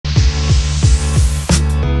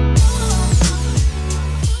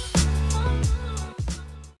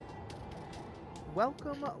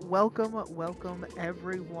welcome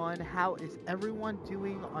everyone. How is everyone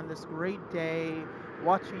doing on this great day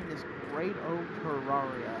watching this great old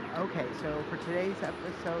Terraria? Okay, so for today's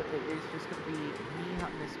episode, it is just going to be me,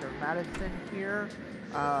 Mr. Madison here.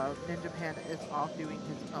 Ninja Panda is off doing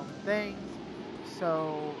his own things,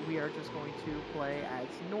 so we are just going to play as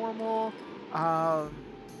normal. Um,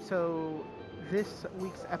 so this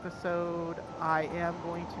week's episode, I am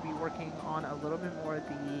going to be working on a little bit more of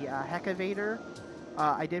the Heckavator.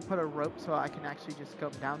 I did put a rope so I can actually just go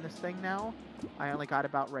down this thing now. I only got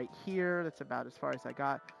about right here. That's about as far as I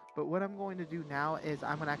got. But what I'm going to do now is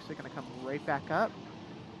I'm actually going to come right back up.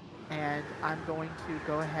 And I'm going to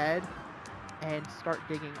go ahead and start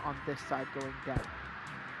digging on this side going down.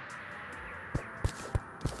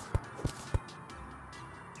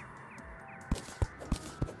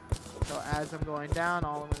 So as I'm going down,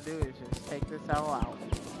 all I'm going to do is just take this all out.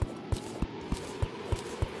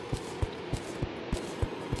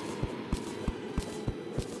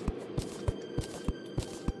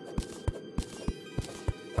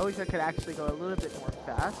 I wish I could actually go a little bit more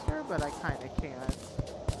faster, but I kind of can't.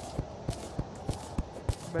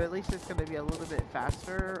 But at least it's going to be a little bit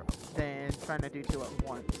faster than trying to do two at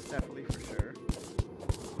once, definitely for sure.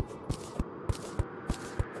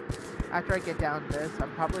 After I get down this, I'm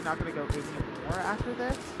probably not going to go any more after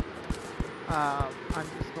this. I'm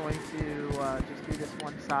just going to just do this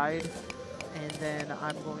one side, and then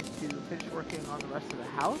I'm going to finish working on the rest of the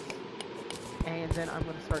house. And then I'm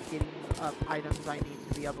going to start getting up items I need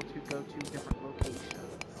to be able to go to different locations.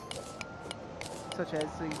 Such as,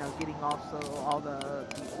 you know, getting also all the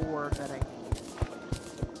ore that I need.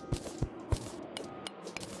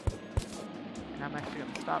 And I'm actually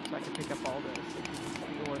going to stop so I can pick up all this.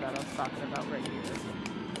 The ore that I was talking about right here.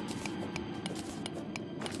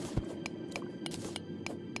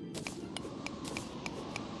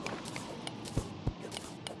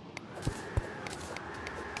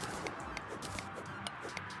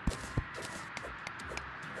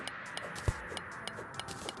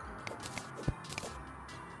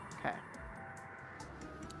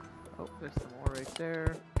 Oh, there's some more right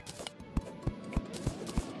there.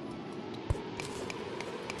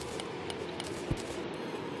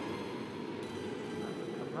 I'm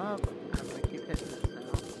gonna come up. I'm gonna keep hitting this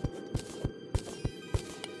now.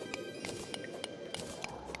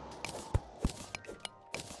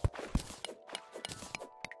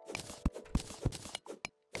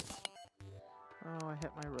 Oh, I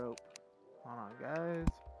hit my rope. Hold on, guys.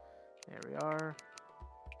 There we are.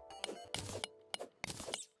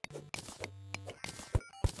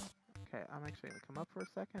 Okay, I'm actually going to come up for a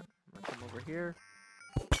second. I'm going to come over here.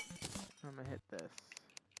 I'm going to hit this.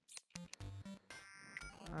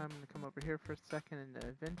 I'm going to come over here for a second and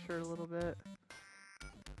adventure a little bit.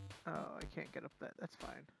 Oh, I can't get up that. That's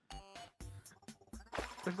fine.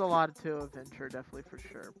 There's a lot to adventure, definitely for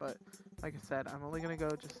sure. But like I said, I'm only going to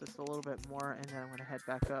go just a little bit more, and then I'm going to head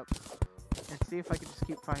back up and see if I can just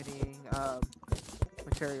keep finding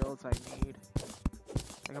materials I need.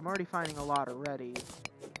 Like, I'm already finding a lot already.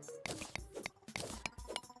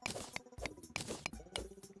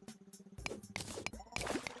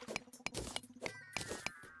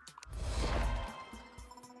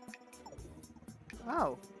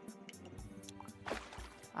 Oh.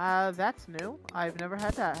 That's new. I've never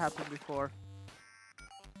had that happen before.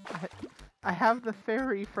 I have the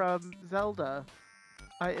fairy from Zelda.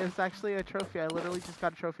 It's actually a trophy. I literally just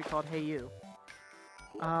got a trophy called Hey You.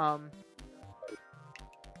 I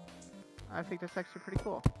think that's actually pretty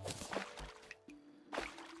cool.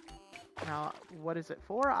 Now, what is it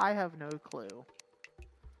for? I have no clue.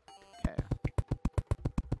 Okay.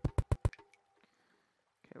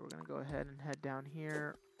 Okay, we're gonna go ahead and head down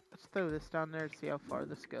here. Let's throw this down there to see how far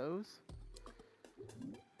this goes.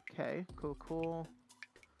 Okay, cool.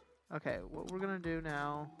 Okay, what we're gonna do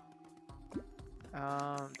now,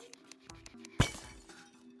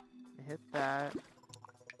 hit that,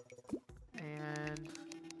 and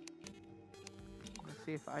let's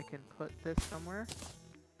see if I can put this somewhere.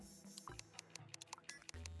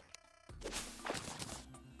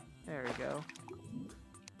 There we go.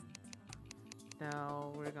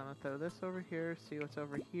 Now we're gonna throw this over here, see what's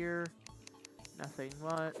over here. Nothing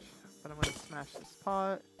much, but I'm gonna smash this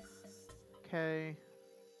pot. Okay.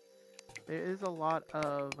 There is a lot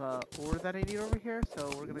of ore that I need over here, so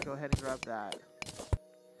we're gonna go ahead and grab that.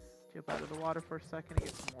 Jump out of the water for a second to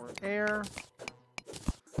get some more air.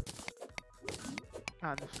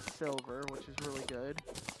 Ah, this is silver, which is really good.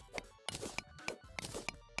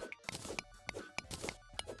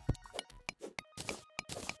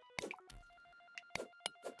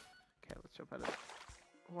 Okay, let's jump out of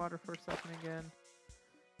the water for a second again.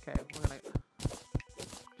 Okay, we're gonna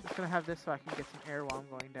gonna have this so I can get some air while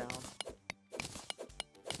I'm going down.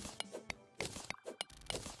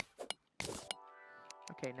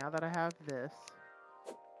 Okay, now that I have this,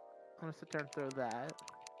 I'm gonna sit there and throw that.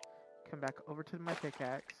 Come back over to my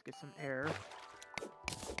pickaxe, get some air.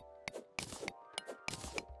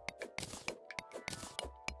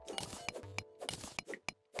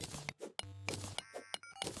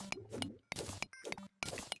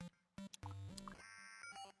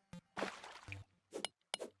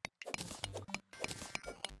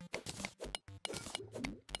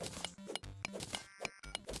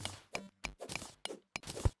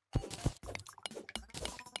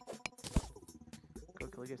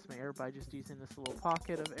 Quickly get some air by just using this little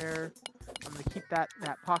pocket of air. I'm gonna keep that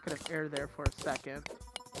pocket of air there for a second.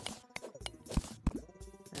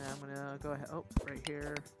 And I'm gonna go ahead, oh, right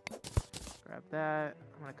here. Grab that.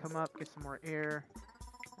 I'm gonna come up, get some more air.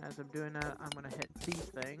 And as I'm doing that, I'm gonna hit these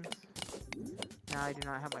things. Now I do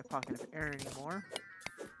not have my pocket of air anymore.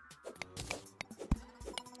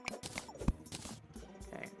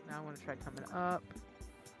 Okay, now I'm gonna try coming up.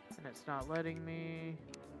 And it's not letting me.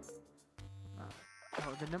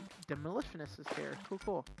 Oh, the demolitionist is here. Cool,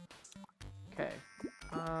 cool. Okay.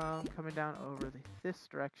 Coming down over this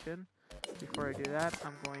direction. Before I do that,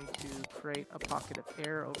 I'm going to create a pocket of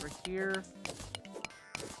air over here.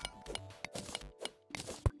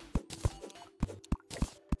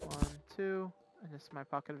 One, two, and this is my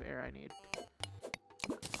pocket of air I need.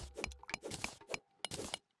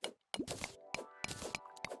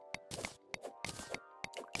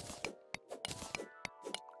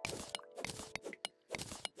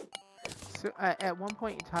 So at one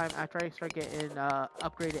point in time, after I start getting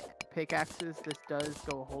upgraded pickaxes, this does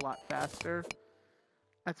go a whole lot faster.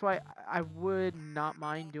 That's why I would not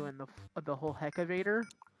mind doing the whole Heckavator,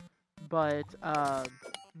 but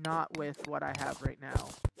not with what I have right now.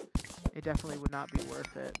 It definitely would not be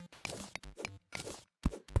worth it.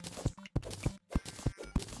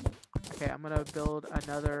 Okay, I'm gonna build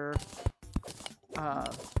another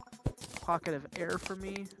pocket of air for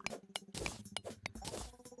me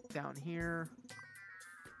down here.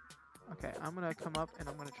 Okay, I'm gonna come up and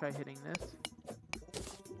I'm gonna try hitting this.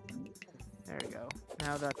 There we go.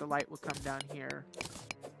 Now that the light will come down here.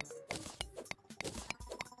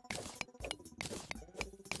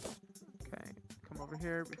 Okay, come over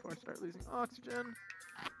here before I start losing oxygen.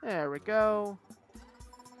 There we go.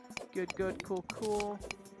 Good, good, cool, cool.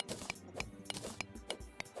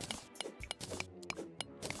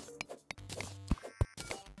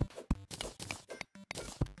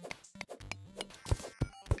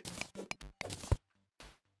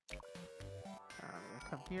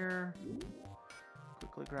 Come here.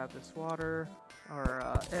 Quickly grab this water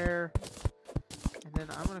or air. And then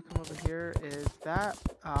I'm gonna come over here. Is that?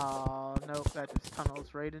 Oh, nope, that just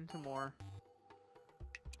tunnels right into more.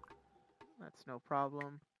 That's no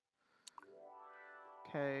problem.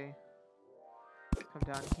 Okay. Let's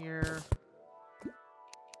come down here.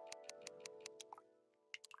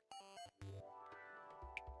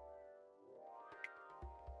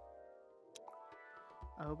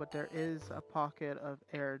 Oh, but there is a pocket of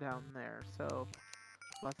air down there, so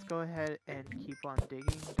let's go ahead and keep on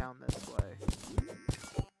digging down this way.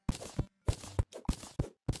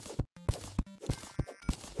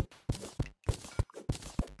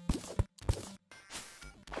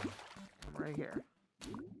 Come right here.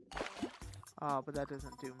 Oh, but that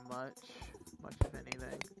doesn't do much of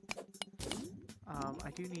anything.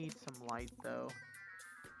 I do need some light though.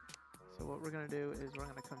 So what we're gonna do is we're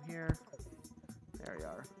gonna come here. There we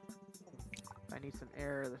are. I need some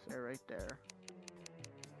air. There's air right there.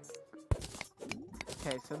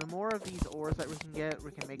 Okay, so the more of these ores that we can get,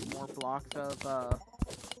 we can make more blocks of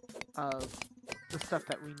the stuff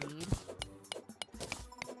that we need.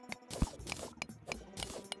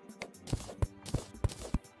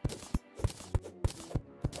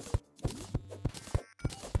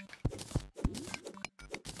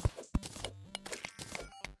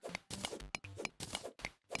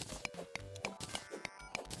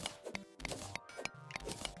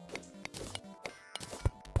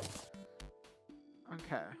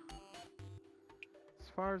 Okay. As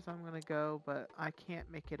far as I'm gonna go, but I can't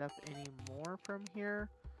make it up anymore from here.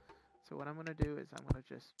 So what I'm gonna do is I'm gonna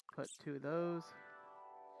just put 2 of those.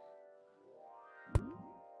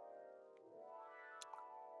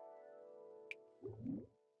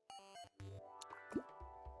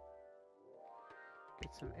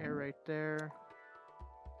 Get some air right there.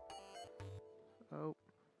 Oh.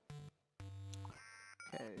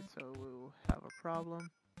 Okay, so we'll have a problem.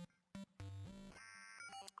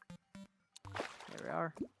 There we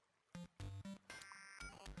are.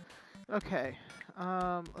 Okay,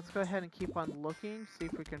 Let's go ahead and keep on looking, see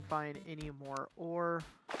if we can find any more ore.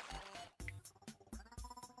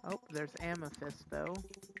 Oh, there's amethyst though.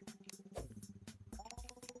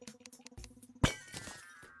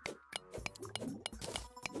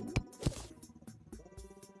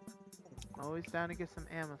 Always down to get some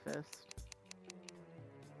amethyst.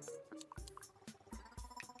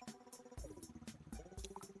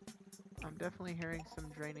 I'm definitely hearing some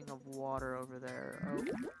draining of water over there.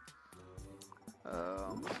 Oh,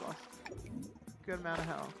 almost lost a good amount of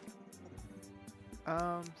health.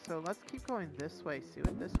 So let's keep going this way, see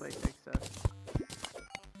what this way takes us.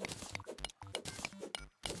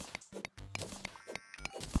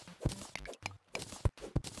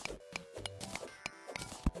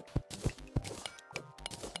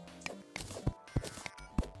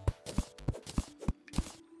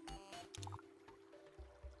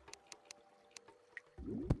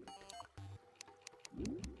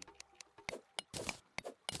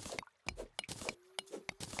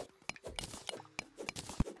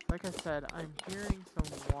 Like I said, I'm hearing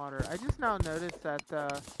some water. I just now noticed that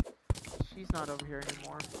she's not over here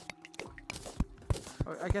anymore.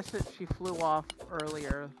 Oh, I guess that she flew off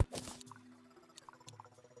earlier.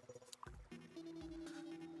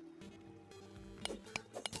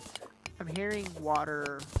 I'm hearing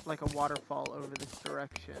water, like a waterfall over this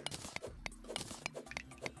direction.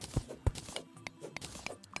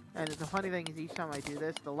 And the funny thing is, each time I do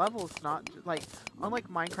this, the level is not, like, unlike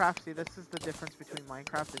Minecraft, see, this is the difference between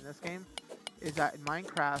Minecraft and this game, is that in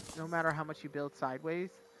Minecraft, no matter how much you build sideways,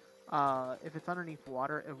 if it's underneath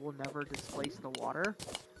water, it will never displace the water.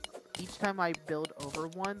 Each time I build over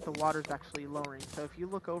one, the water's actually lowering. So if you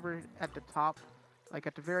look over at the top, like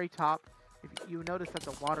at the very top, if you notice that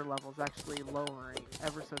the water level is actually lowering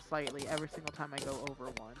ever so slightly every single time I go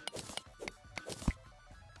over one.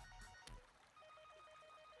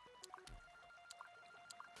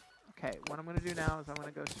 Okay, what I'm going to do now is I'm going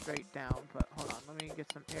to go straight down, but hold on, let me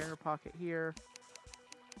get some air pocket here,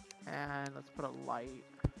 and let's put a light.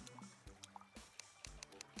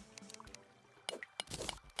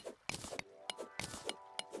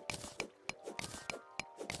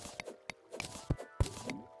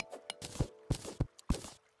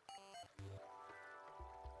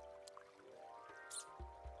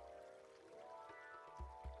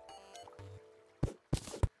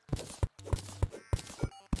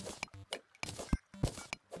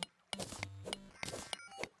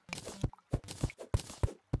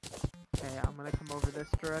 Okay, I'm going to come over this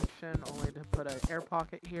direction, only to put an air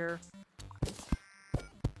pocket here.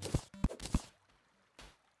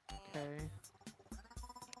 Okay.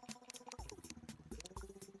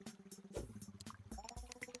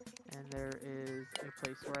 And there is a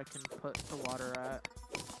place where I can put the water at.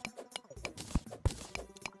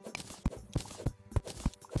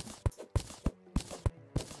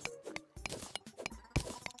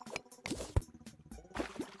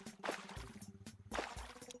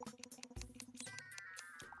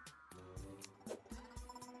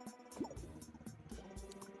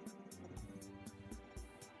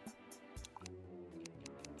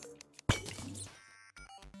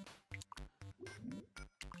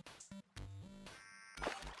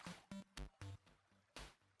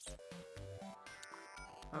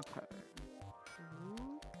 Okay.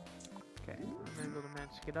 Okay, I'm able to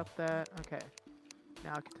manage to get up that. Okay.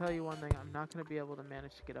 Now I can tell you one thing, I'm not going to be able to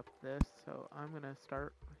manage to get up this, so I'm going to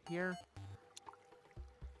start here.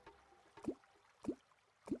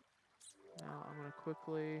 Now I'm going to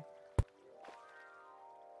quickly...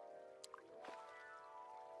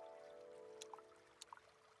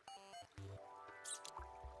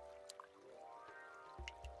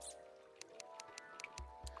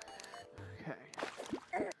 Okay.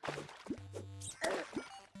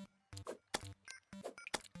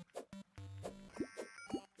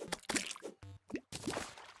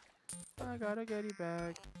 I got a goodie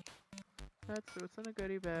bag. That's what's in a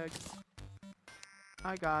goodie bag.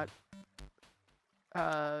 I got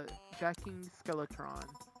Jacking Skeletron.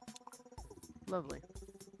 Lovely.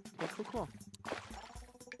 Okay, cool.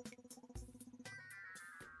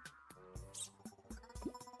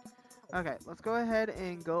 Okay, let's go ahead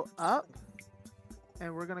and go up.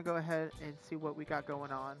 And we're gonna go ahead and see what we got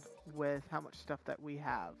going on with how much stuff that we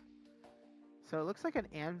have. So it looks like an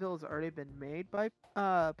anvil has already been made by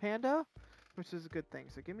Panda, which is a good thing.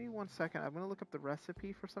 So give me 1 second. I'm gonna look up the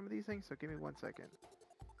recipe for some of these things, so give me 1 second.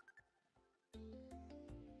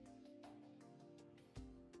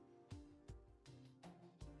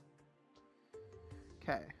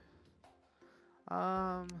 Okay.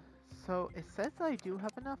 So it says I do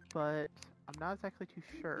have enough, but I'm not exactly too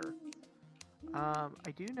sure.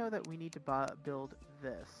 I do know that we need to build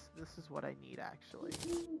this. This is what I need, actually.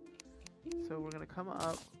 So we're going to come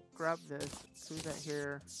up, grab this, move that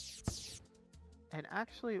here. And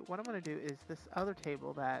actually, what I'm going to do is this other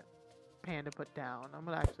table that Panda put down, I'm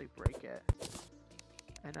going to actually break it.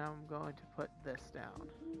 And I'm going to put this down.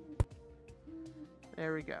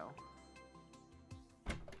 There we go.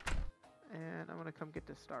 And I'm going to come get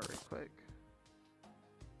this star real quick.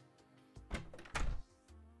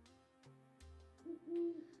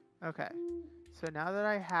 Okay, so now that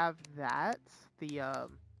I have that, the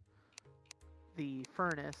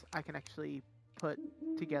furnace, I can actually put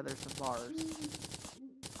together some bars.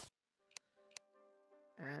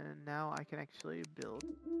 And now I can actually build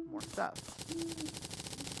more stuff.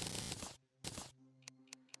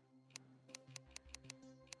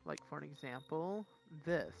 Like, for an example,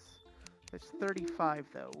 this. It's 35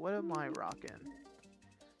 though. What am I rocking?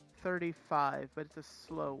 35, but it's a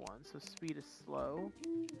slow one, so speed is slow.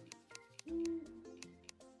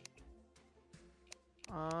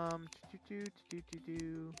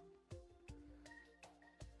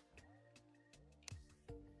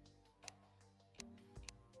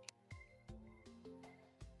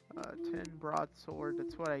 10 broadsword,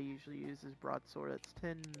 that's what I usually use is broadsword. That's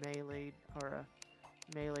 10 melee, or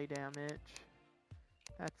melee damage.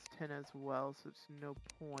 That's 10 as well, so it's no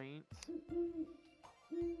point.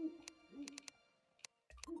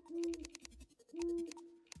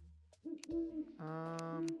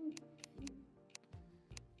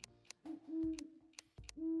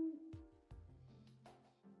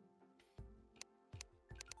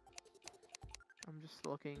 I'm just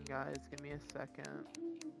looking, guys, give me a second.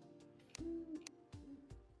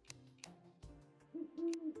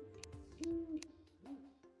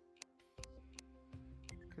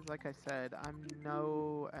 Because like I said, I'm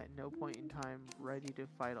at no point in time ready to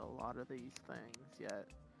fight a lot of these things yet.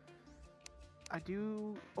 I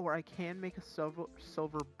do, or I can make a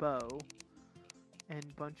silver bow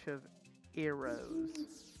and bunch of arrows.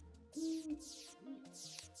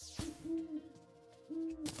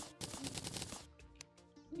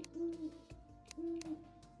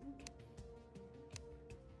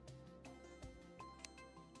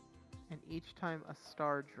 And each time a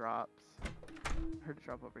star drops, I heard it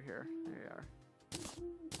drop over here. There you are.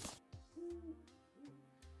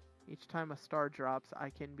 Each time a star drops, I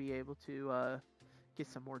can be able to get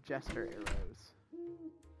some more jester arrows.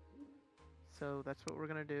 So that's what we're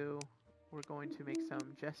gonna do. We're going to make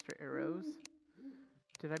some jester arrows.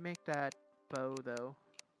 Did I make that bow though?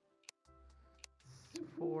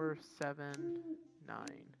 4, 7, 9.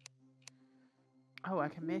 Oh, I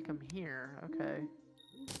can make them here. Okay.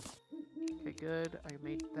 Okay, good. I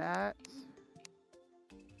made that.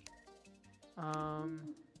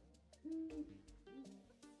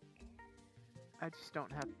 I just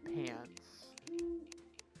don't have pants.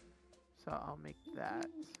 So I'll make that.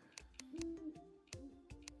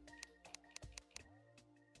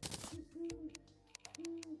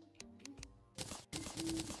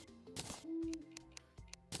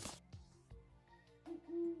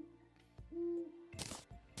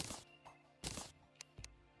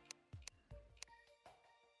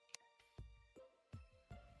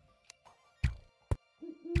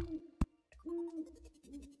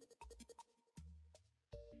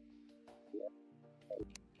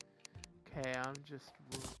 Okay, I'm just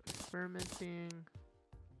experimenting.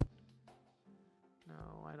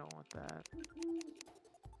 No, I don't want that.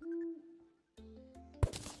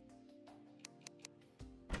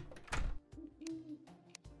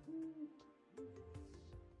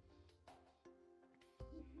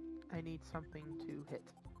 I need something to hit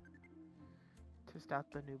to stop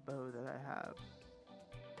the new bow that I have.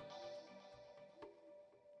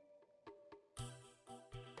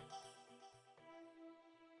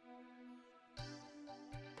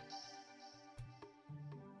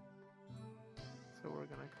 So we're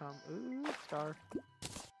gonna come, ooh, star.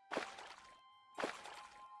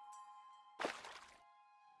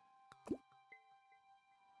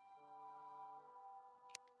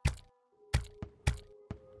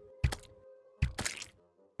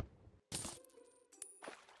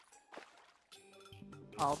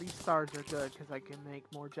 All these stars are good because I can make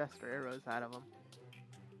more jester arrows out of them.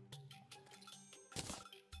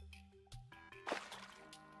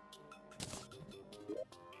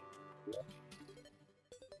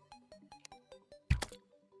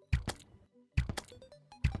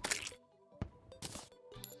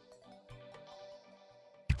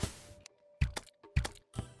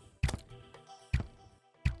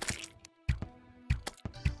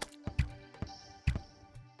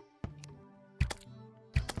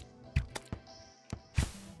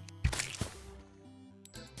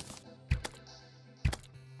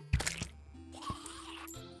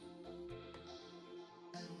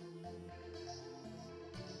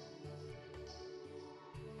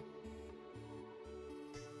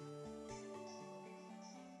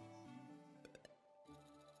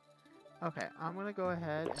 Okay, I'm gonna go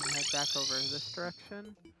ahead and head back over this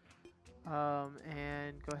direction.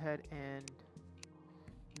 And go ahead and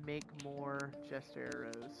make more just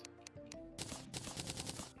arrows.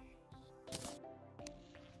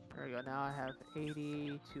 There we go. Now I have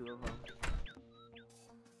 82 of them.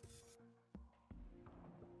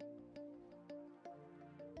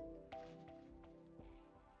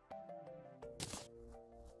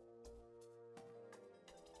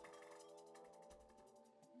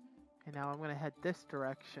 And now I'm going to head this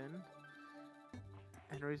direction.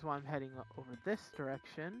 And the reason why I'm heading over this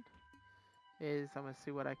direction is I'm going to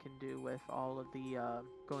see what I can do with all of the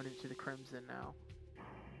going into the Crimson now.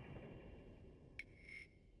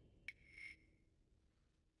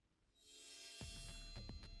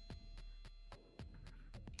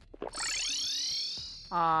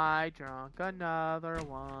 I drunk another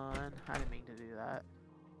one. I didn't mean to do that.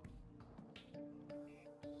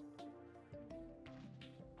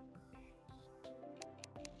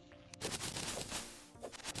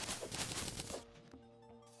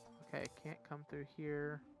 Okay, can't come through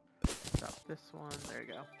here. Drop this one. There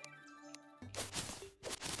you go.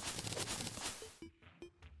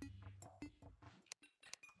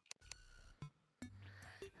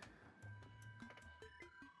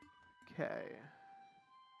 Okay.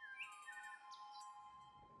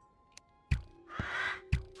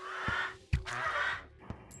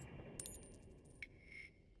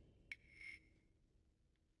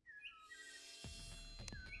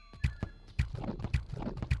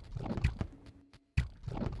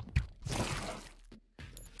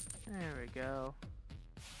 There we go.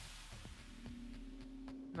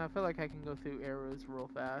 Now I feel like I can go through arrows real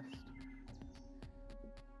fast.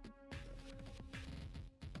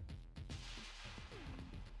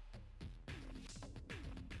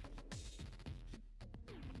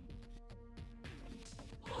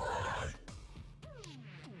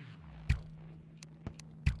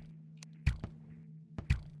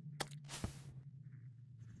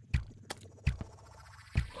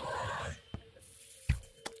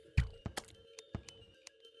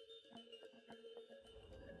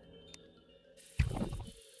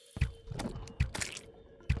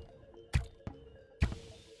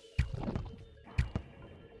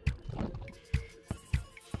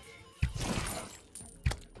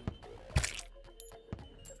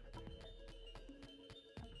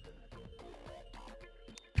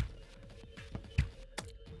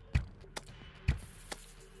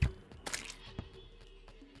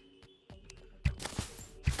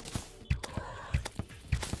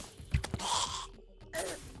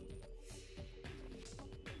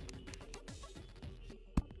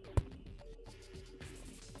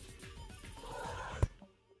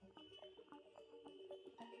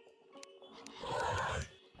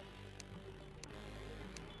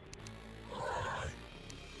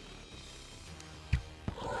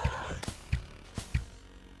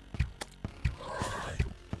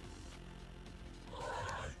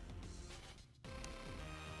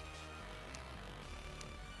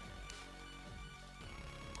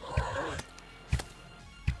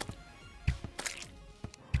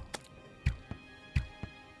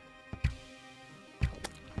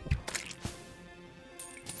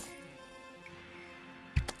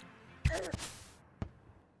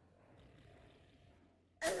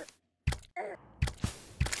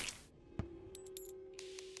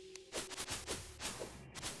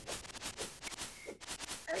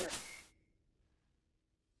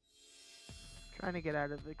 Trying to get out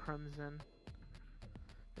of the Crimson.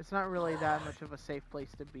 It's not really that much of a safe place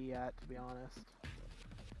to be at, to be honest.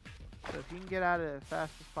 So if you can get out of it as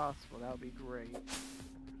fast as possible, that would be great.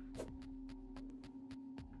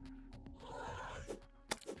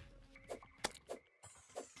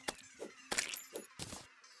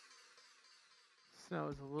 Snow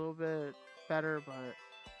is a little bit better, but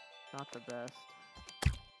not the best.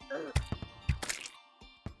 There you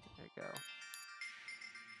go.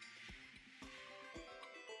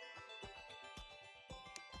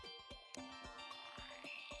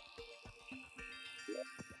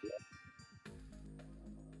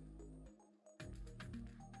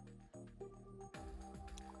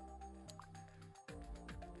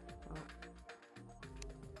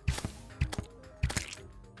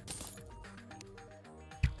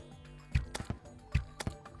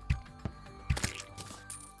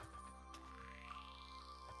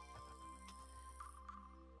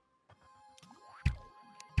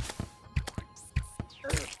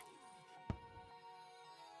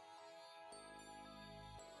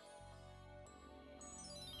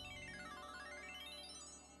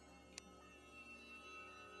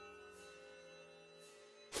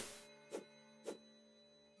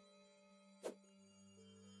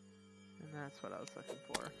 That's what I was looking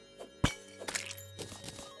for.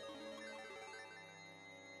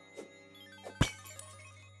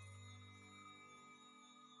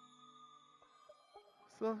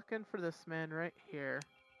 So looking for this man right here.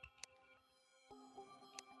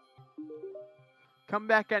 Come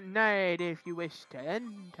back at night if you wish to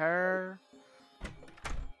enter.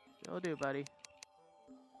 You'll do, buddy.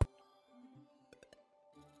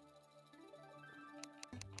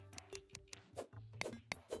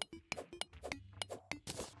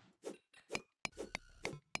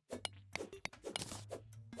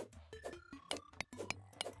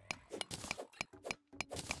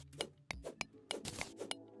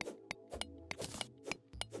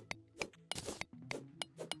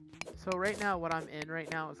 So right now, what I'm in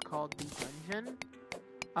right now is called the dungeon.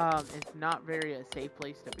 It's not very a safe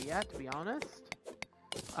place to be at, to be honest.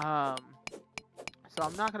 So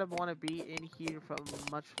I'm not gonna want to be in here for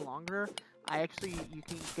much longer. You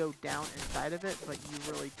can go down inside of it, but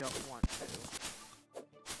you really don't want to.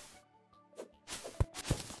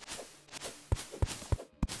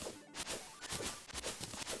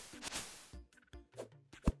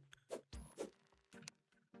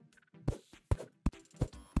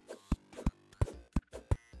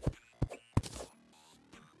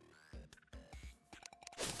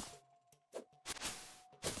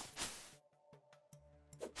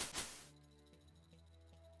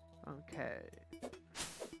 Okay.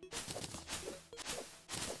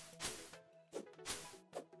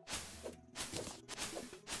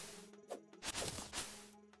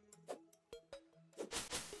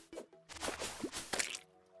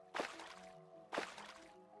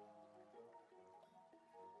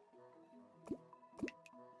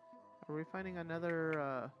 Are we finding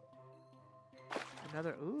another,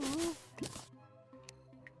 ooh.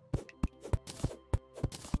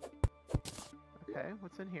 Okay,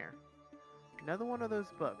 what's in here? Another one of those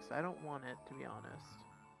books. I don't want it, to be honest.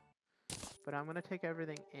 But I'm gonna take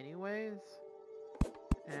everything anyways.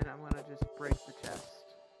 And I'm gonna just break the chest.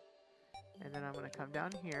 And then I'm gonna come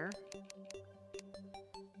down here.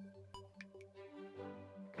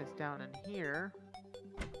 Because down in here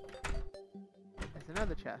is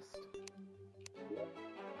another chest.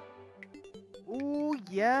 Ooh,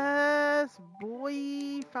 yes!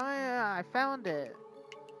 Boy! I found it!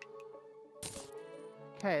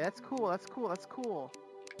 Okay, that's cool, that's cool, that's cool.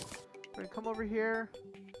 We're gonna come over here,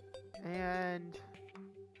 and...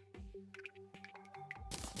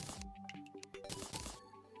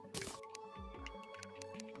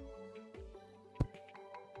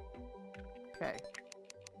 Okay.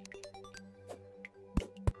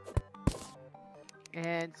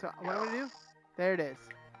 And so, what I'm gonna do? There it is.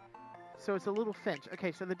 So it's a little finch.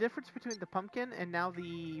 Okay, so the difference between the pumpkin and now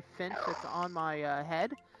the finch that's on my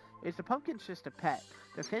head is the pumpkin's just a pet.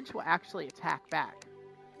 The finch will actually attack back.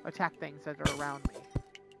 Attack things that are around me.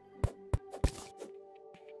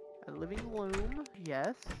 A living loom,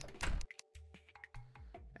 yes.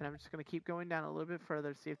 And I'm just going to keep going down a little bit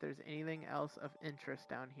further to see if there's anything else of interest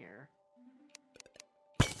down here.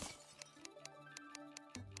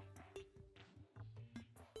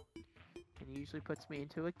 And he usually puts me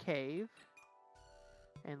into a cave.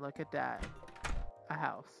 And look at that. A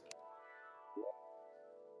house.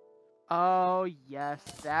 Oh, yes.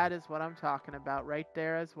 That is what I'm talking about right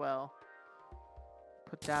there as well.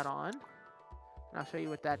 Put that on. And I'll show you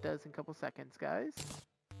what that does in a couple seconds, guys.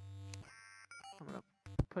 I'm going to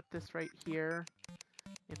put this right here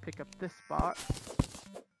and pick up this spot.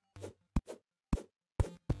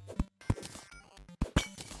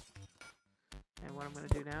 And what I'm going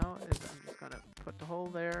to do now is I'm just going to put the hole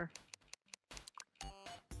there.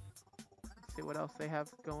 Let's see what else they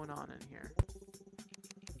have going on in here.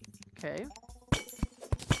 Okay.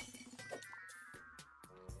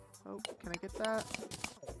 Oh, can I get that?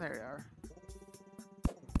 There you are.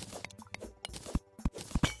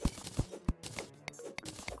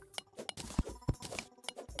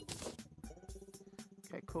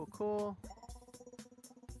 Okay, cool, cool.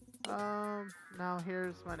 Now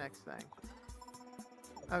here's my next thing.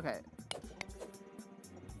 Okay.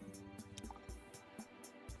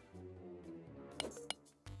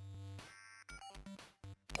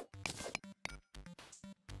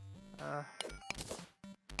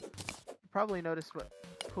 Probably noticed what's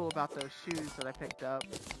cool about those shoes that I picked up.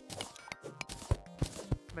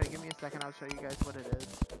 But give me a second, I'll show you guys what it is.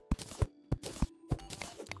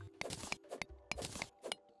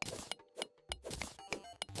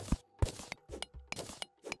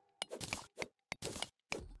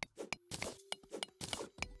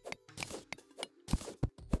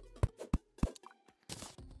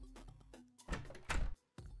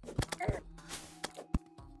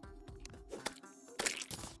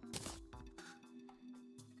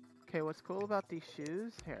 Okay, what's cool about these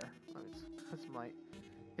shoes here? Let me put some light.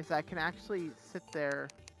 Is I can actually sit there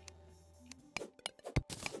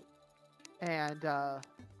and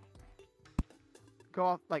go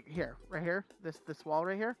off like here, right here. This wall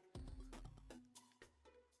right here.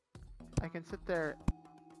 I can sit there.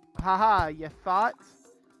 Haha, you thought?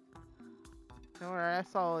 Don't worry, I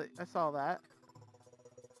saw that.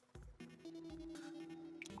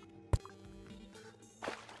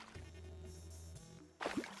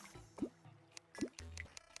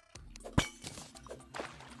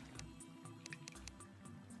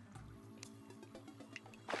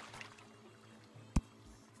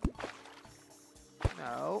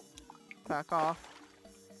 No. Back off.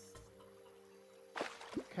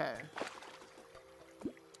 Okay.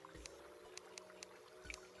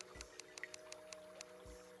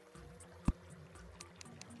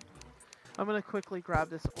 I'm gonna quickly grab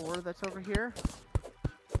this ore that's over here.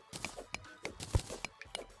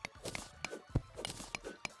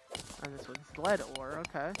 And this one's lead ore,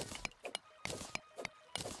 okay.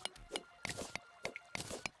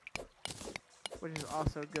 Which is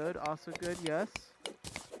also good, yes.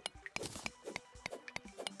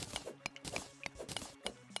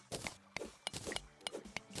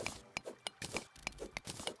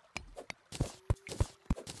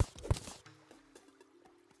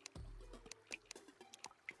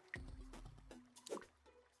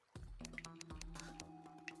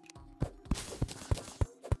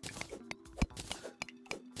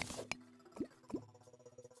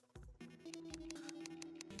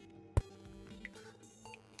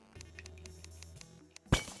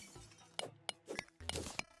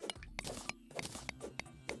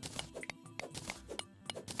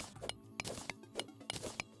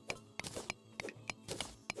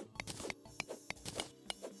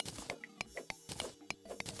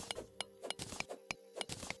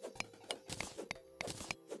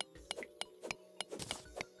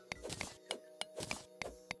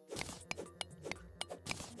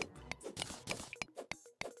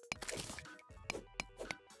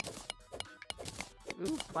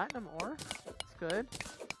 Ooh, platinum ore. That's good.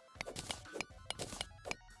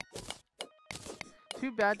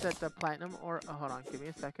 Too bad that the platinum ore... Oh, hold on. Give me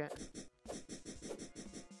a second.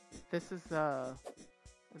 This is the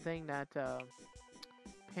thing that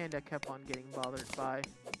Panda kept on getting bothered by.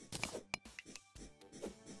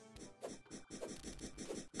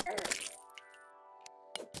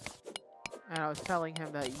 And I was telling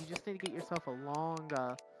him that you just need to get yourself a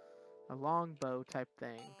long bow type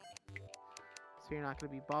thing. So you're not going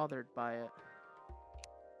to be bothered by it.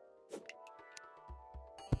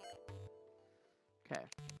 Okay.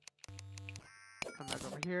 Come back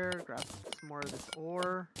over here, grab some more of this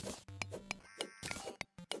ore.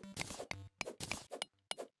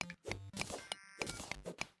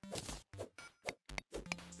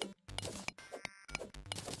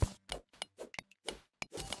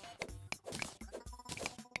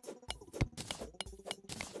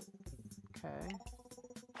 Okay.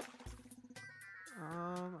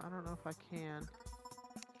 I don't know if I can.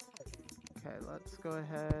 Okay, let's go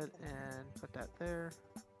ahead and put that there.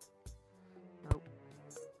 Nope.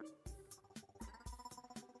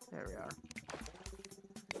 There we are.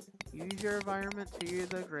 Use your environment to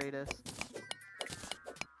the greatest.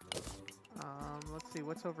 Let's see,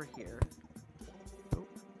 what's over here? Oh.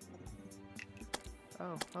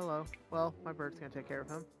 Oh, hello. Well, my bird's gonna take care of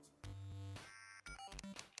him.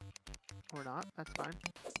 Or not, that's fine.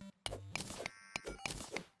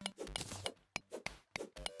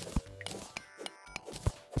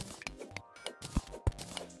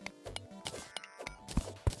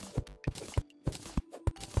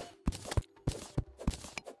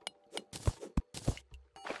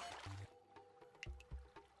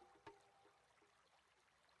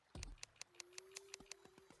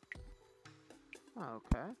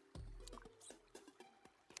 Okay.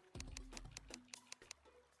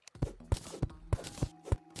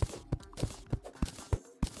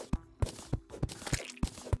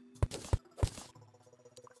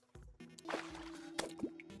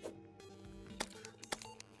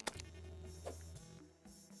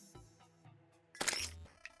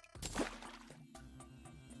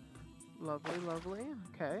 Lovely, lovely.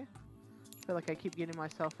 Okay. I feel like I keep getting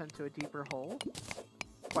myself into a deeper hole.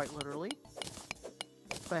 Quite literally.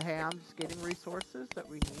 But hey, I'm just getting resources that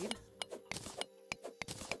we need.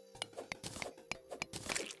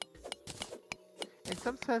 And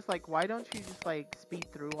some says, like, why don't you just, like, speed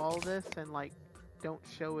through all this and, like, don't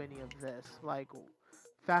show any of this? Like,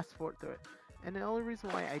 fast forward through it. And the only reason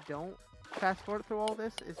why I don't fast forward through all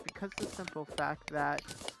this is because of the simple fact that,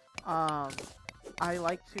 I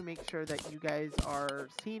like to make sure that you guys are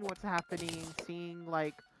seeing what's happening, seeing,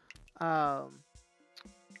 like, um,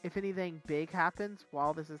 if anything big happens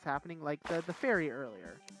while this is happening, like the ferry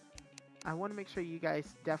earlier. I want to make sure you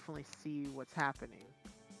guys definitely see what's happening.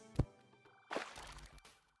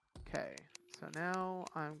 Okay, so now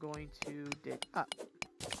I'm going to dig up.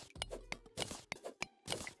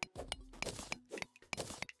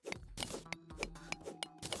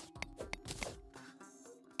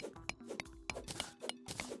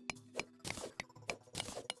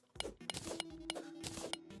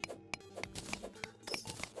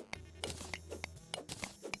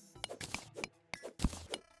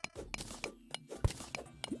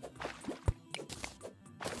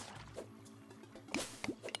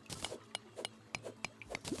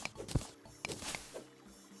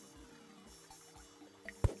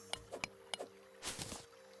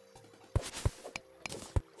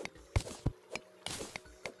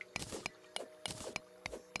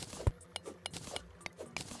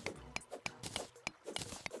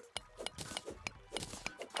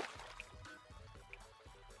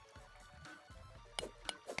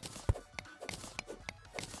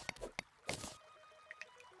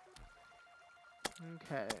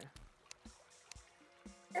 Okay.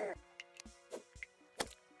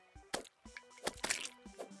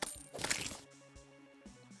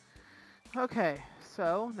 Okay,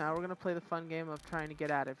 so now we're gonna play the fun game of trying to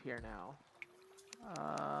get out of here now.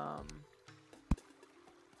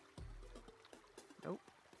 Nope.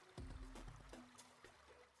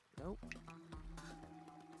 Nope.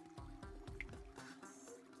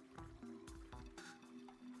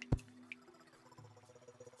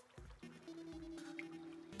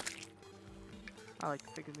 I like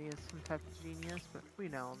to think of me as some type of genius, but we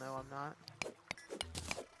all know I'm not.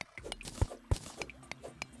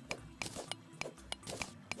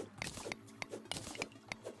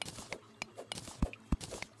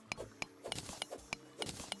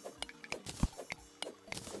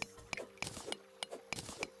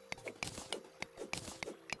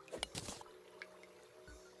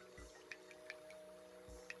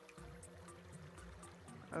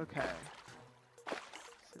 Okay.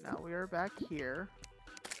 So now we are back here.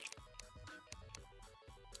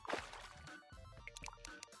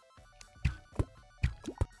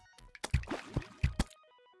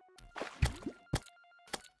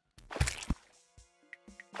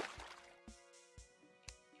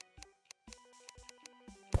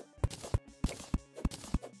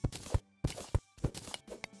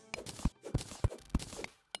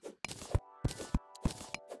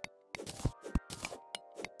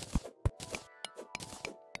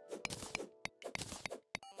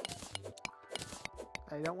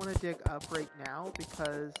 I don't want to dig up right now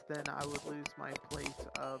because then I would lose my place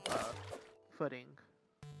of footing.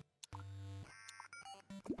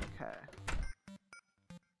 Okay.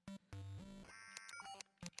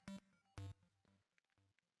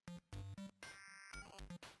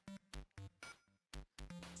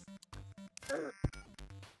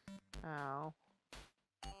 Ow.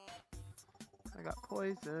 I got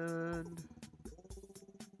poisoned.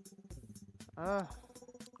 Ugh.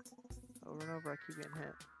 Over and over I keep getting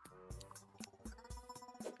hit.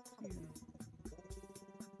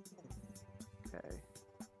 Okay.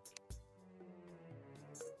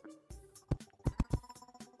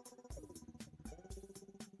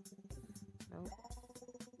 Nope.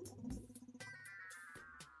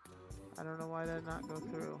 I don't know why that did not go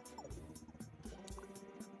through.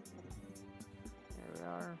 There we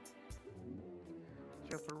are.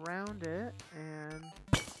 Jump around it and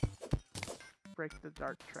break the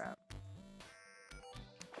dart trap.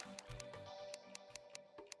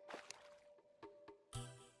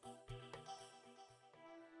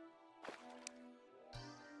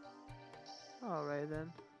 Alright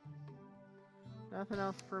then. Nothing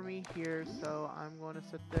else for me here, so I'm going to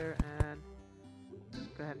sit there and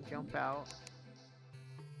go ahead and jump out.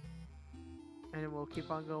 And we'll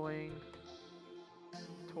keep on going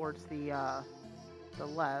towards the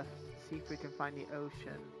left, see if we can find the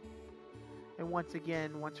ocean. And once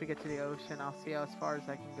again, once we get to the ocean, I'll see how as far as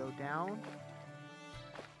I can go down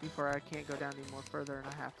before I can't go down any more further and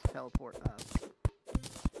I have to teleport up.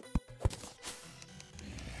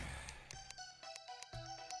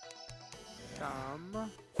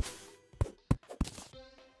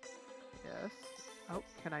 Yes. Oh,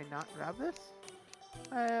 can I not grab this?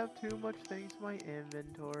 I have too much things in my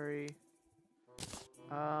inventory.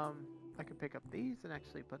 I can pick up these and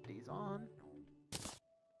actually put these on.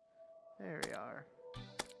 There we are.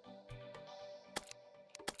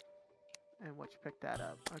 And once you pick that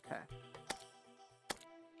up, okay.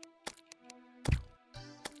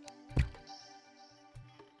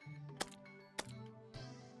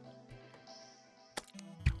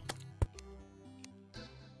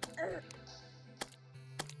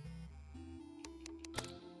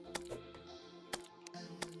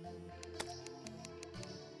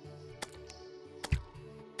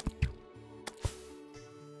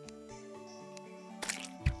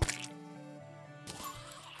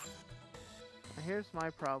 Here's my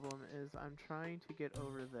problem is I'm trying to get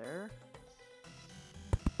over there.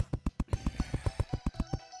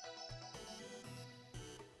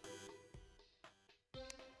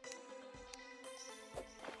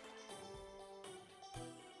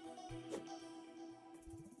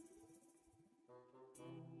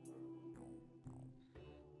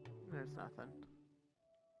 There's nothing.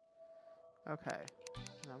 Okay.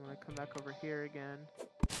 And I'm going to come back over here again.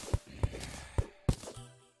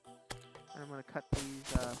 And I'm going to cut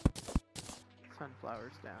these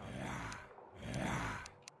sunflowers down.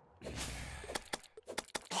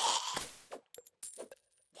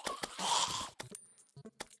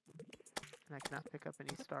 And I cannot pick up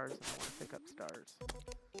any stars, and I want to pick up stars.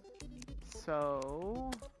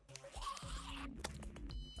 So...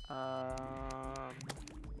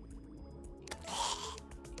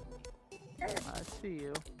 I see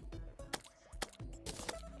you.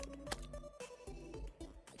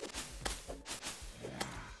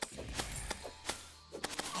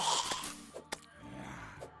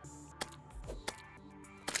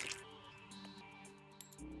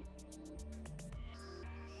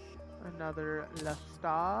 Another La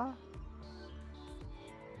Star.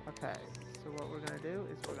 Okay, so what we're gonna do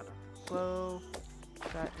is we're gonna throw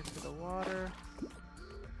that into the water.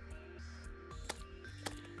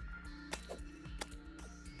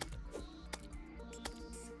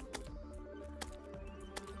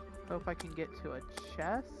 Hope I can get to a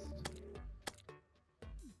chest.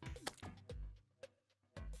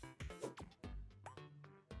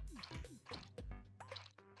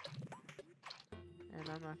 And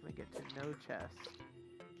I'm not gonna get to no chest.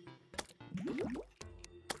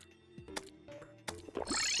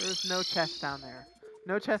 There's no chest down there.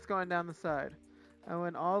 No chest going down the side. I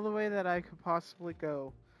went all the way that I could possibly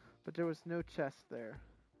go, but there was no chest there.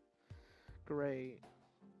 Great.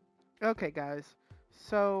 Okay, guys.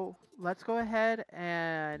 So let's go ahead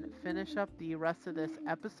and finish up the rest of this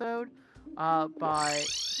episode by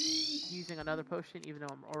using another potion, even though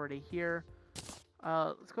I'm already here.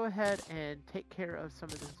 Let's go ahead and take care of some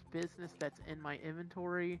of this business that's in my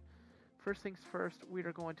inventory. First things first, we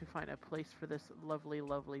are going to find a place for this lovely,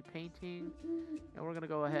 lovely painting. And we're going to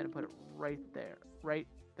go ahead and put it right there. Right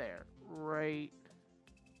there. Right.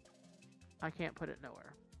 I can't put it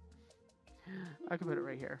nowhere. I can put it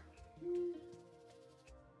right here.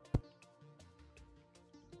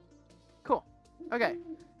 Cool. Okay.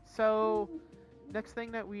 So, next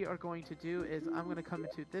thing that we are going to do is I'm going to come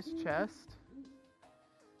into this chest.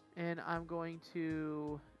 And I'm going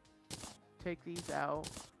to take these out.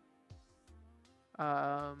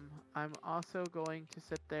 I'm also going to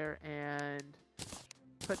sit there and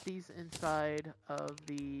put these inside of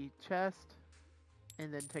the chest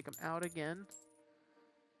and then take them out again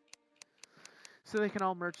so they can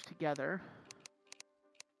all merge together.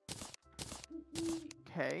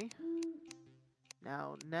 Okay.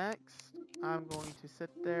 Now next, I'm going to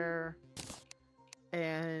sit there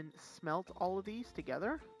and smelt all of these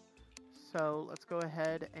together. So let's go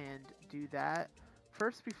ahead and do that.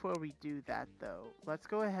 First, before we do that though, let's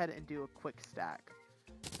go ahead and do a quick stack.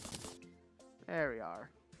 There we are.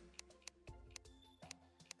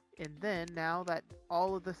 And then, now that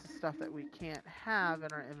all of this is stuff that we can't have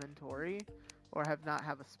in our inventory, or not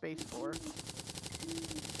have a space for.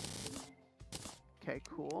 Okay,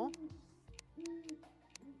 cool.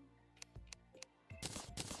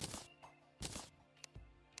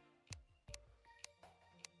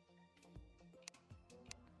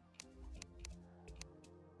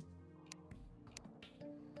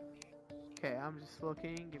 Okay, I'm just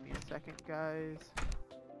looking. Give me a second, guys.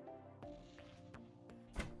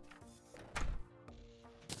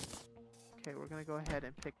 Okay, we're gonna go ahead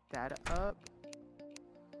and pick that up.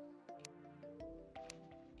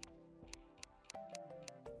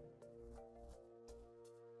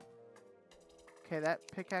 Okay, that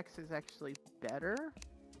pickaxe is actually better.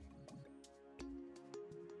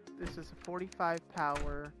 This is 45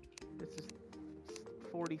 power. This is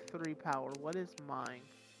 43 power. What is mine?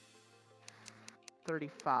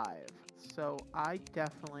 35. So I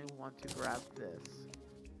definitely want to grab this.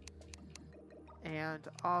 And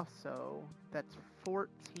also, that's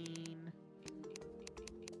 14.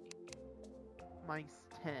 Mine's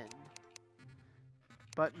 10.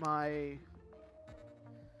 But my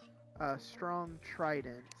strong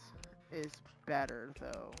trident is better,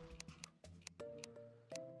 though.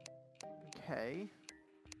 Okay.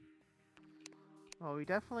 Well, we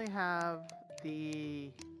definitely have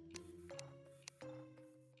the...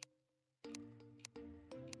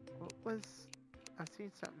 What was... I've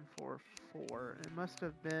seen something for 4. It must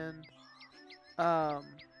have been... I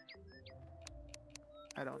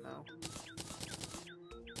don't know.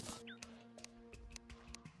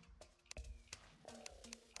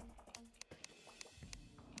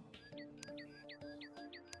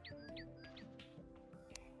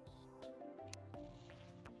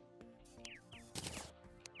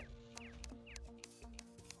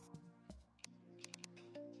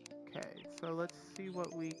 Okay, so let's see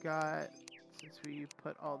what we got since we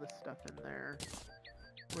put all this stuff in there.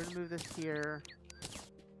 We're gonna move this here.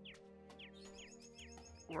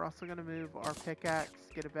 We're also gonna move our pickaxe,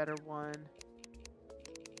 get a better one.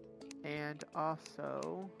 And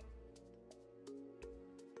also,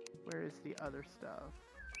 where is the other stuff?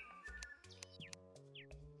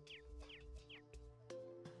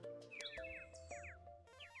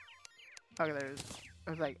 Okay, there's,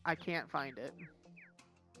 I was like, I can't find it.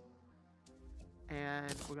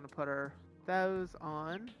 And we're gonna put those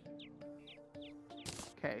on.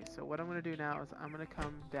 Okay, so what I'm gonna do now is I'm gonna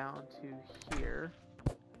come down to here.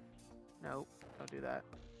 Nope, don't do that.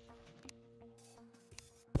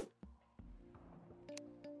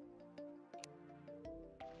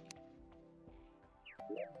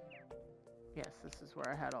 Yes, this is where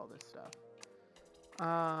I had all this stuff.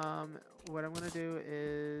 What I'm gonna do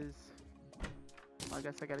is, well, I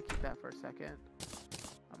guess I gotta keep that for a second.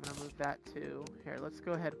 I'm gonna move that too. Here, let's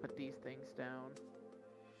go ahead and put these things down.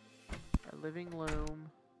 Our living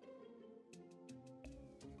loom.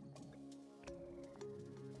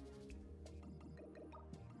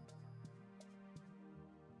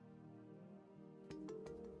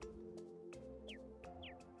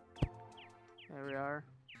 There we are.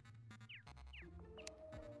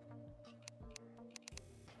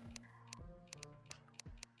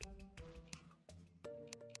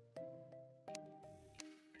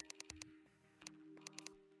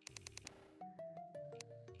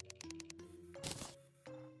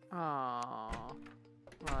 Aww.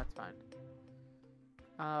 Well, that's fine.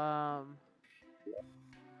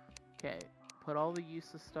 Okay. Put all the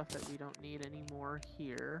useless stuff that we don't need anymore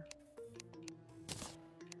here.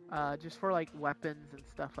 Just for like weapons and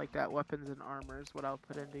stuff like that. Weapons and armor is what I'll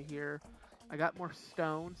put into here. I got more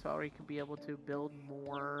stone, so I can be able to build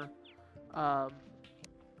more,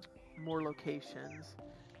 more locations.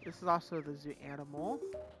 This is also the zoo animal.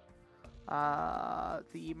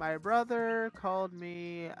 My brother called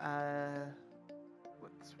me,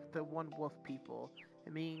 what's the one wolf people?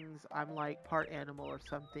 It means I'm like part animal or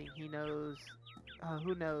something. He knows,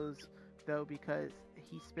 who knows though, because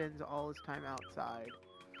he spends all his time outside.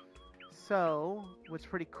 So, what's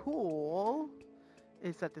pretty cool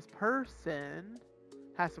is that this person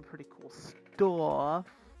has some pretty cool stuff,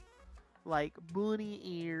 like bunny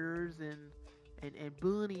ears and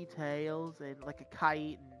bunny tails and like a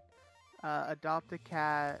kite, and adopt a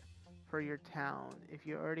cat for your town. If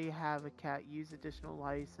you already have a cat, use additional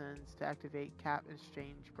license to activate cat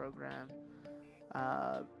exchange program.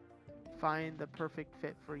 Find the perfect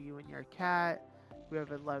fit for you and your cat. We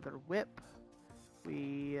have a leather whip.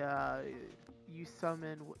 We you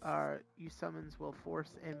summons will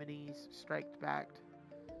force enemies strike back.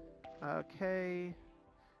 Okay.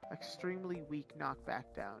 Extremely weak knockback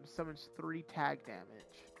down. Summons 3 tag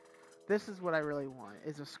damage. This is what I really want,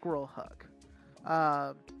 is a squirrel hook.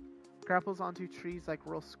 Grapples onto trees like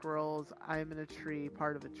real squirrels. I am in a tree,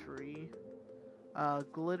 part of a tree.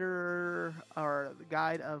 Glitter, or the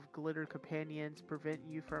guide of glitter companions, prevent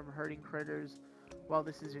you from hurting critters while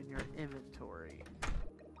this is in your inventory.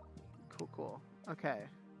 Cool, cool. Okay.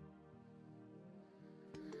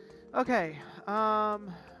 Okay,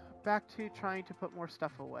 back to trying to put more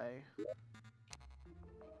stuff away.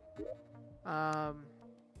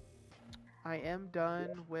 I am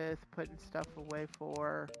done with putting stuff away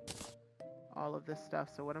for all of this stuff.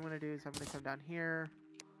 So what I'm going to do is I'm going to come down here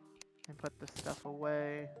and put the stuff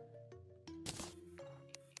away.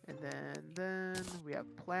 And then we have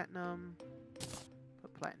platinum.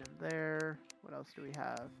 Put platinum there. What else do we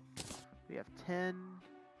have? We have 10.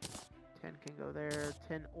 10 can go there.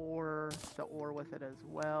 10 ore. The ore with it as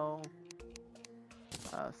well.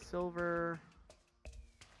 Silver.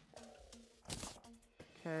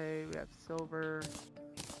 Okay, we have silver.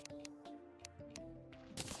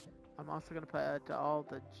 I'm also going to put all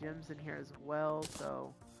the gems in here as well.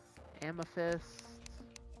 So, amethyst.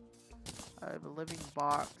 I have a living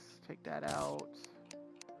box. Take that out.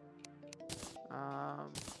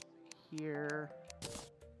 Here.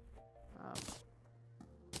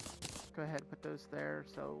 Go ahead and put those there.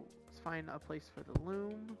 So, let's find a place for the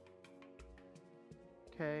loom.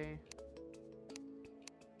 Okay.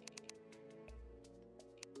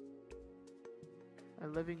 A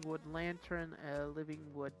living wood lantern, a living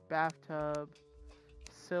wood bathtub,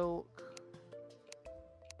 silk,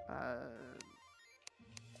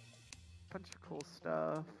 bunch of cool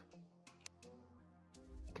stuff.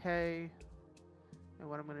 Okay. And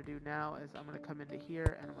what I'm going to do now is I'm going to come into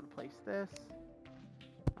here and I'm going to place this.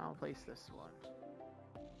 I'll place this one.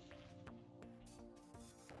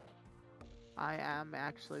 I am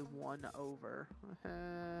actually 1 over.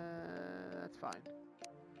 That's fine.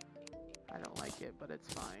 I don't like it, but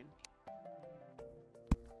it's fine.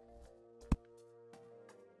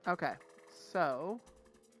 Okay, so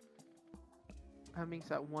that means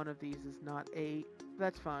that one of these is not 8.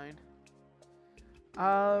 That's fine.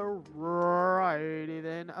 Alrighty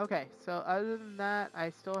then. Okay, so other than that,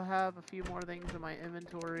 I still have a few more things in my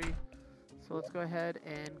inventory. So let's go ahead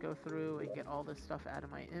and go through and get all this stuff out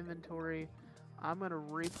of my inventory. I'm going to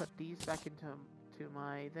re-put these back into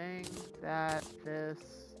my thing. This.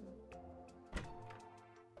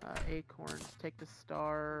 Acorns. Take the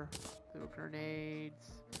star. Throw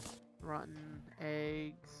grenades. Rotten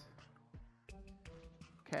eggs.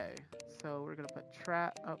 Okay, so we're going to put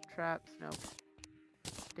traps. Nope.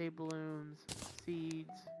 Day blooms.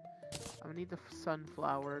 Seeds. I'm going to need the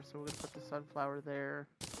sunflower, so we're going to put the sunflower there.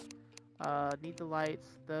 Need the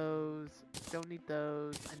lights, those, don't need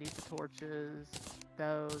those, I need the torches,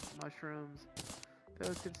 those, mushrooms,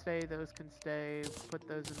 those can stay, put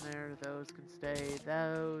those in there, those can stay,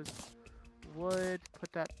 those, wood,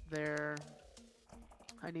 put that there,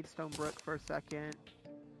 I need stone brick for a second,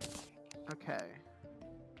 okay,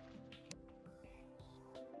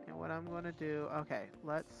 and what I'm going to do, okay,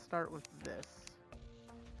 let's start with this.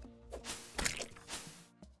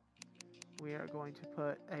 We are going to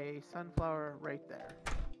put a sunflower right there.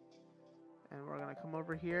 And we're going to come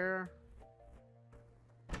over here.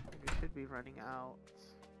 We should be running out.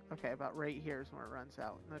 Okay, about right here is where it runs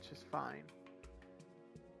out. And that's just fine.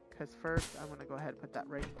 Because first, I'm going to go ahead and put that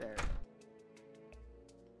right there.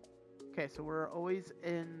 Okay, so we're always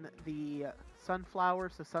in the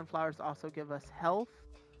sunflowers. So sunflowers also give us health.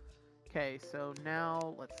 Okay, so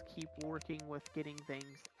now let's keep working with getting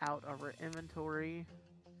things out of our inventory.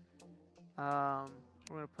 We're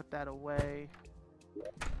going to put that away.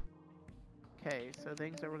 Okay, so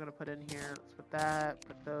things that we're going to put in here. Let's put that,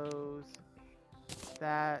 put those,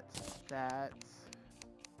 that,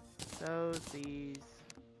 those, these.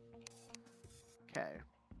 Okay.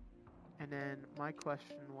 And then my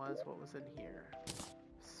question was, what was in here?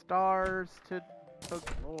 Stars to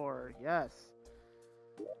galore. Yes.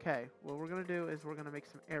 Okay, what we're going to do is we're going to make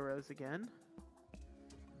some arrows again.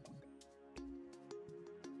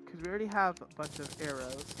 Because we already have a bunch of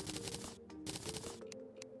arrows.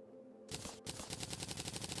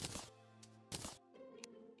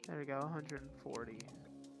 There we go, 140.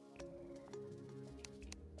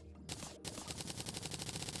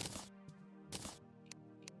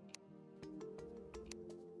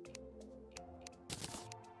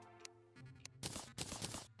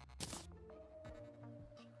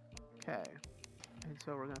 Okay, and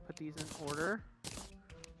so we're going to put these in order.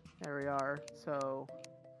 There we are. So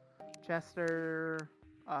Jester,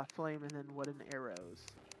 flame, and then wooden arrows.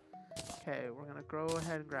 Okay, we're gonna go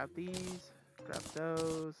ahead and grab these, grab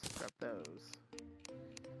those, grab those.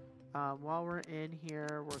 While we're in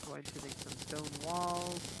here, we're going to make some stone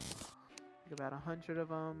walls, like about 100 of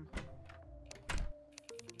them.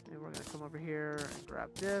 And we're gonna come over here and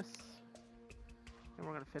grab this, and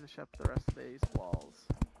we're gonna finish up the rest of these walls.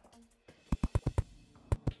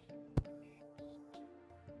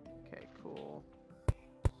 Okay, cool.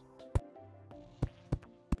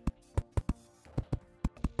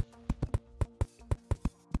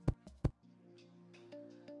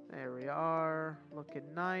 There we are, looking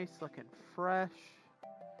nice, looking fresh.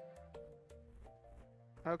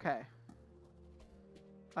 Okay.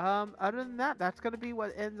 Other than that, that's going to be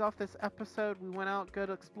what ends off this episode. We went out good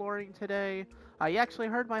exploring today. You actually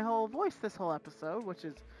heard my whole voice this whole episode, which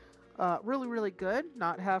is really, really good.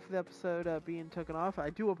 Not half of the episode being taken off.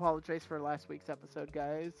 I do apologize for last week's episode,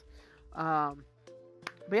 guys.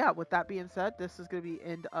 But yeah, with that being said, this is going to be the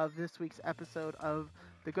end of this week's episode of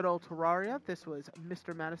the good old Terraria. This was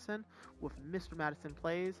Mr. Matteson with Mr. Matteson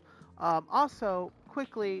Plays. Also,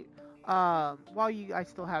 quickly, while I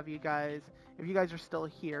still have you guys, if you guys are still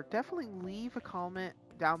here, definitely leave a comment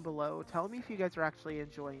down below. Tell me if you guys are actually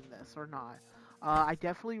enjoying this or not. I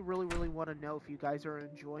definitely really want to know if you guys are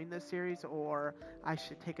enjoying this series or I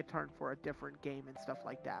should take a turn for a different game and stuff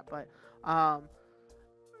like that. But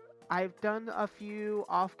I've done a few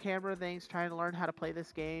off-camera things trying to learn how to play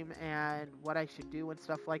this game and what I should do and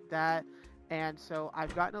stuff like that. and so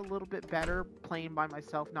I've gotten a little bit better playing by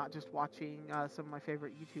myself, not just watching some of my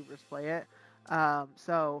favorite YouTubers play it.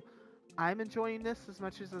 So I'm enjoying this as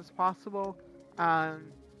much as is possible,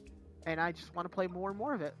 and I just want to play more and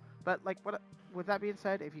more of it. But like, with that being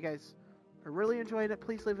said, if you guys are really enjoying it,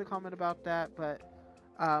 please leave a comment about that. But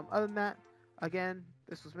other than that, again,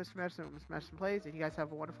 this was Mr. Madison with Mr. Madison Plays, and you guys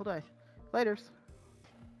have a wonderful day. Laters.